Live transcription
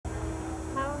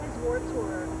Warped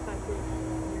Tour affected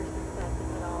your success,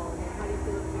 if at all? How do you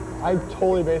feel if you I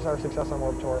totally base our success on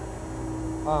Warped Tour.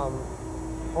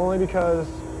 Only because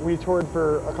we toured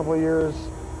for a couple of years,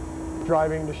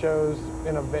 driving to shows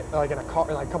in a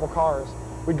couple cars.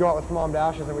 We'd go out with Mom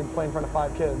Dashes and we'd play in front of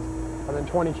 5 kids, and then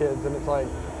 20 kids, and it's like,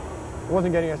 it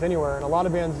wasn't getting us anywhere. And a lot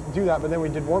of bands do that, but then we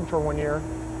did Warped Tour one year,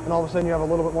 and all of a sudden you have a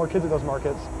little bit more kids at those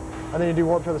markets. And then you do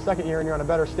Warped Tour the second year and you're on a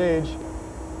better stage,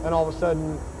 and all of a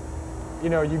sudden, you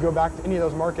know, you go back to any of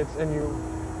those markets and you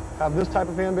have this type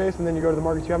of fan base, and then you go to the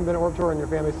markets you haven't been at Warped Tour and your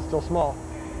fan base is still small.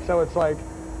 So it's like,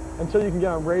 until you can get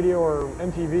on radio or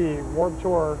MTV, Warped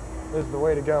Tour is the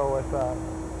way to go with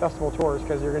festival tours,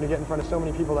 because you're going to get in front of so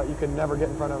many people that you could never get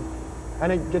in front of.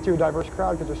 And it gets you a diverse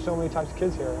crowd because there's so many types of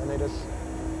kids here, and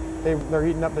they're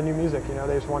eating up the new music, you know,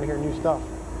 they just want to hear new stuff.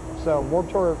 So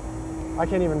Warped Tour, I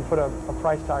can't even put a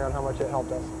price tag on how much it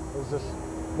helped us. It's just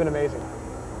been amazing.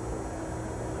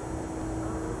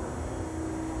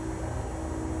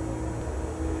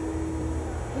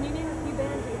 Can you name a few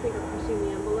bands that you think are pushing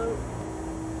the envelope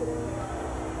today?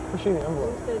 Pushing the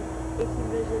envelope. You said Ative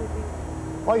Visions.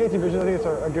 I like Ative Visions. I think it's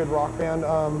a good rock band.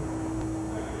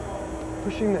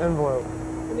 Pushing the envelope.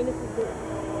 I mean, this is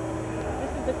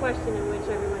the question in which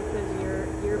everyone says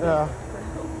you're Yeah. band.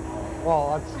 So. Well,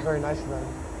 that's very nice of them.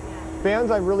 Yeah.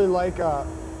 Bands I really like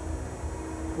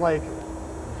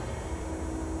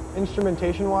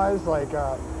instrumentation-wise,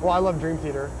 well, I love Dream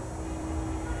Theater.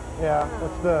 Yeah,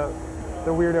 that's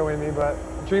the weirdo in me, but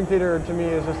Dream Theater to me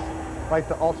is just like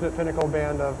the ultimate pinnacle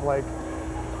band of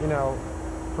you know,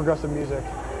 progressive music.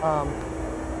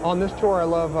 On this tour, I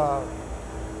love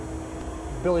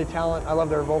Billy Talent. I love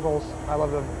their vocals. I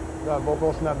love the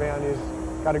vocalist in that band. He's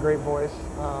got a great voice.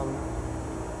 I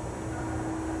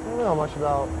don't know much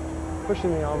about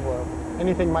pushing the envelope.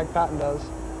 Anything Mike Patton does,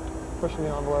 pushing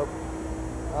the envelope.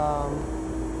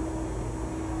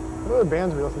 What other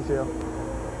bands we listen to?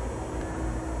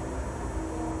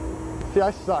 See,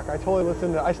 I suck. I still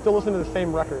listen to the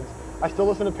same records. I still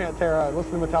listen to Pantera, I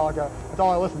listen to Metallica. That's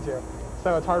all I listen to.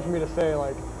 So it's hard for me to say,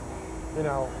 you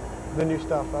know, the new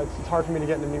stuff. It's hard for me to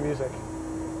get into new music.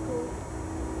 Cool.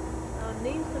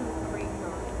 Name some great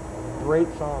songs. Great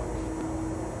songs.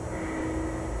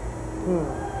 Maybe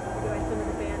by some of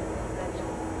the bands you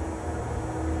mentioned.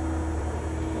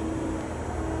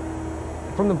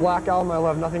 From the Black album, I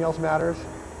love Nothing Else Matters.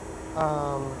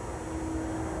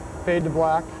 Fade to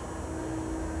Black.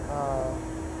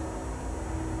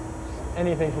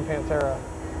 Anything from Pantera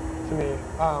to me.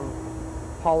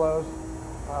 Hollows,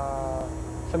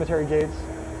 Cemetery Gates,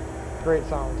 great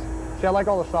songs. See, I like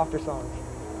all the softer songs,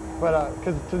 but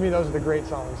because to me those are the great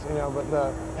songs, you know. But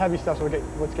the heavy stuff's what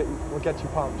gets you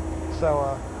pumped. So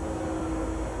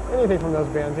anything from those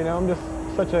bands, you know. I'm just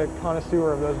such a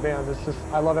connoisseur of those bands. It's just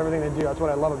I love everything they do. That's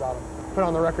what I love about them. Put it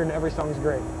on the record, and every song's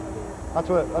great. That's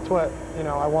what you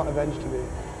know. I want Avenged to be.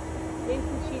 Name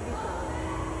some cheesy songs.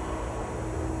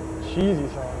 Cheesy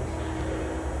songs.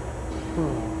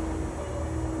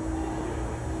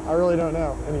 I really don't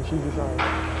know any cheesy songs.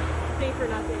 Safer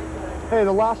not to answer that. Hey,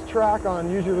 the last track on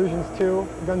Use Your Illusions 2,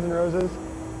 Guns N' Roses.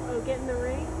 Oh, Get in the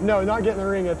Ring? No, not Get in the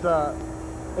Ring. It's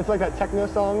like that techno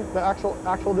song that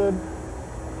Axl did.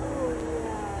 Oh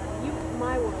yeah,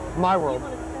 My World. My World.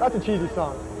 That's a cheesy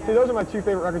song. Yeah. See, those are my 2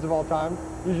 favorite records of all time.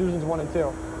 Use Your Illusions 1 and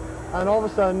 2. And all of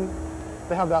a sudden,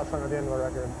 they have that song at the end of the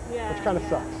record, which kind of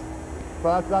sucks.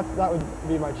 But that would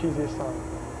be my cheesiest song.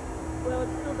 Well,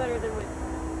 it's still better than what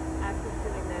Axl's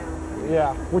doing now.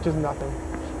 Yeah, which is nothing.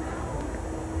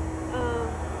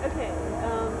 Okay,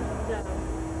 so,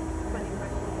 funny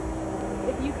question.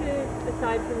 If you could,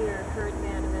 aside from your current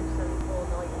band, Avenged Sevenfold,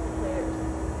 and all your players,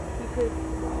 if you could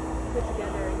put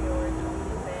together your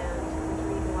dream band, your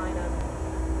dream lineup,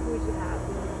 who would you have?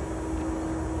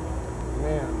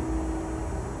 Man.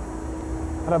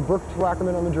 I'd have Brooks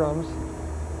Wackerman on the drums.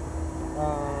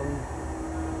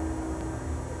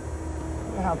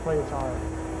 I'd have play guitar.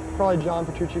 Probably John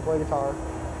Petrucci play guitar.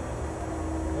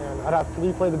 And I'd have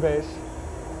Lee play the bass.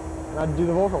 And I'd do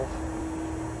the vocals.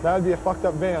 That would be a fucked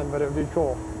up band, but it would be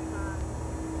cool.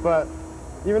 But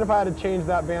even if I had to change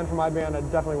that band from my band, I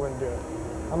definitely wouldn't do it.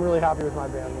 I'm really happy with my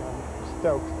band. I'm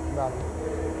stoked about them.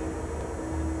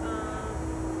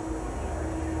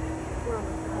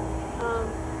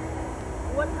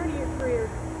 What part of your career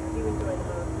do you enjoy the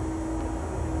most?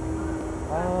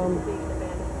 Being in the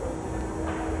band.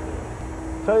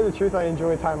 To tell you the truth, I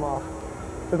enjoy time off.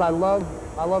 Because I love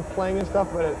playing and stuff,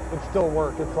 but it's still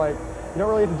work. It's like, you don't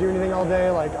really have to do anything all day.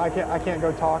 Like, I can't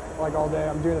go talk like all day.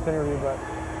 I'm doing this interview, but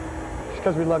just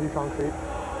because we love you, Concrete.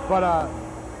 But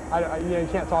you know, you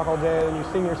can't talk all day, and you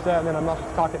sing your set, and then I'm not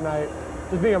supposed to talk at night.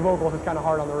 just being a vocalist is kind of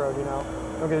hard on the road, you know.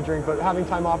 Don't get a drink, but having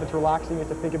time off, it's relaxing. You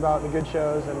get to think about the good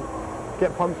shows and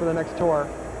get pumped for the next tour.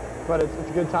 But it's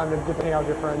a good time to get to hang out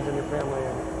with your friends and your family,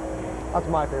 and that's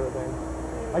my favorite thing.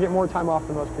 I get more time off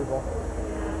than most people. Yeah,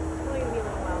 it's probably gonna be a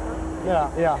little while,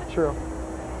 huh? Yeah, true.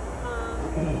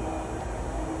 Do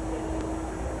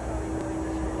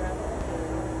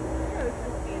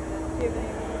you have any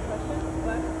more questions?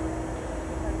 What?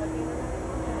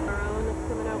 Our own that's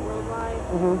coming out worldwide,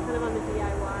 kind of on the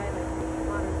DIY, like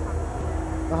modern punk scene.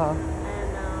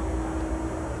 And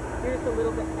you're just a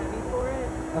little bit heavy for it.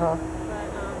 But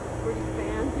we're just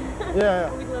fans.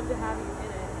 Yeah. We'd love to have you in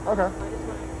it. Okay. I just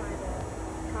want to find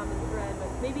a common thread, but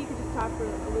maybe you could just talk for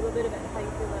a little bit about how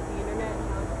you feel about the internet and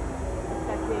how it's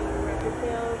affecting record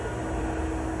sales.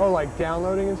 Oh, like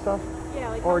downloading and stuff? Yeah,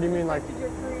 like or how do you it's mean like affected your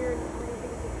career and how do you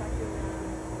think it's affecting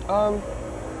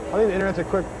I think the internet's a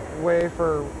quick way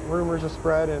for rumors to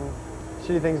spread and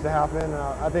shitty things to happen.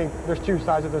 I think there's two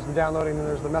sides of it. There's the downloading and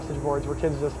there's the message boards where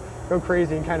kids just go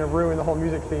crazy and kind of ruin the whole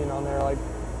music scene on there. Like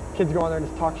kids go on there and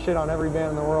just talk shit on every band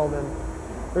in the world, and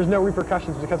there's no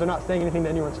repercussions because they're not saying anything to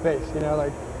anyone's face, you know,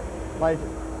 like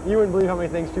you wouldn't believe how many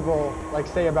things people like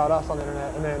say about us on the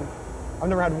internet, and then I've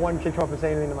never had one kid come up and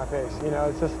say anything to my face, you know.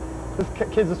 It's just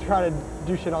kids just try to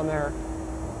do shit on there.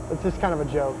 It's just kind of a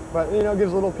joke, but you know, it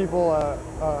gives little people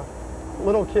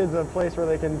little kids a place where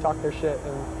they can talk their shit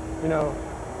and, you know,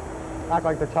 act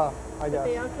like they're tough, I guess.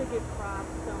 They also give props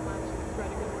so much and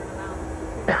spread a good word of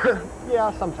mouth.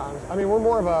 Yeah, sometimes. I mean, we're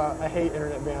more of a hate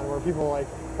internet band where people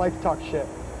like to talk shit.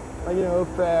 Like, you know,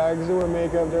 fags, who wear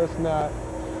makeup, this and that.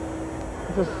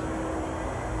 It's just,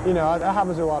 you know, that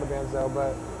happens to a lot of bands though,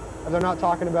 but if they're not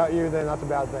talking about you, then that's a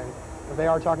bad thing. If they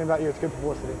are talking about you, it's good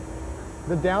publicity.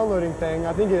 The downloading thing,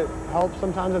 I think it helps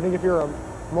sometimes. I think if you're a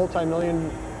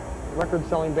multi-million record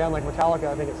selling band like Metallica,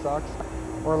 I think it sucks.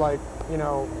 Or like, you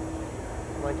know,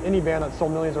 like any band that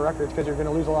sold millions of records, because you're going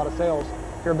to lose a lot of sales.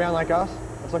 If you're a band like us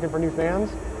that's looking for new fans,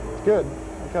 it's good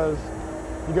because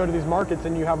you go to these markets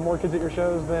and you have more kids at your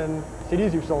shows than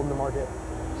CDs you've sold in the market.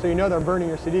 So you know they're burning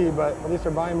your CD, but at least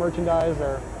they're buying merchandise,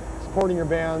 they're supporting your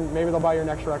band, maybe they'll buy your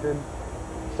next record.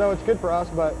 So it's good for us,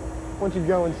 but once you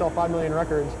go and sell 5 million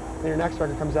records, then your next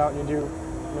record comes out and you do,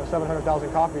 you know,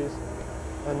 700,000 copies,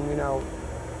 and you know,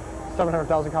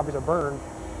 700,000 copies are burned.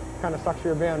 It kind of sucks for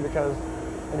your band because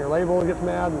then your label gets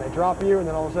mad and they drop you, and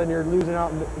then all of a sudden you're losing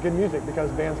out on good music because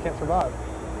bands can't survive.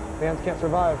 Bands can't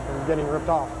survive from getting ripped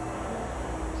off.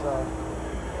 So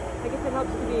I guess it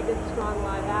helps to be a good, strong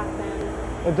live act then.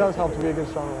 it does help to be a good,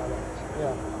 strong live act.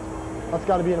 Yeah, that's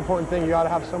got to be an important thing. You got to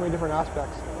have so many different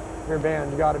aspects of your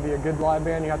band. You got to be a good live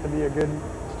band. You have to be a good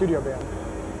studio band,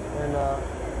 and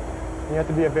you have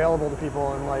to be available to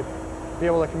people and like be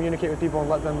able to communicate with people and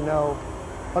let them know,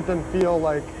 let them feel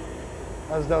like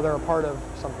as though they're a part of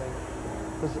something.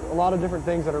 There's a lot of different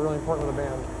things that are really important with a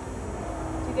band.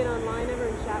 Do you get online ever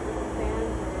and chat with the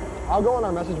fans? I'll go on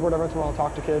our message board every once in a while and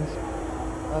talk to kids,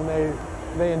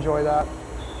 and they enjoy that.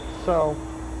 So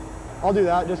I'll do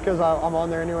that just because I'm on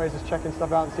there anyways, just checking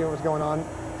stuff out and seeing what's going on.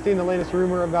 Seeing the latest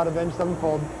rumor about Avenged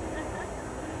Sevenfold.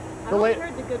 I've only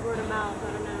heard the good word of mouth,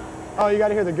 I don't know. Oh, you got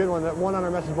to hear the good one. That one on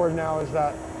our message board now is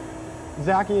that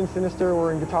Zachy and Sinister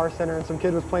were in Guitar Center and some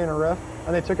kid was playing a riff,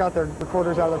 and they took out their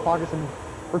recorders out of their pockets and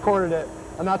recorded it,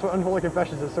 and that's what Unholy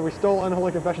Confessions is. So we stole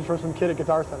Unholy Confessions from some kid at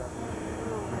Guitar Center.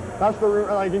 That's the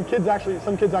rumor. Like, and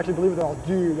some kids actually believe it. They're all,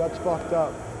 dude, that's fucked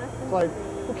up. It's like,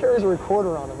 who carries a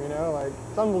recorder on them, you know? Like,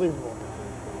 it's unbelievable.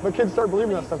 But kids start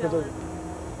believing that stuff because they're,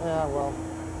 yeah, well.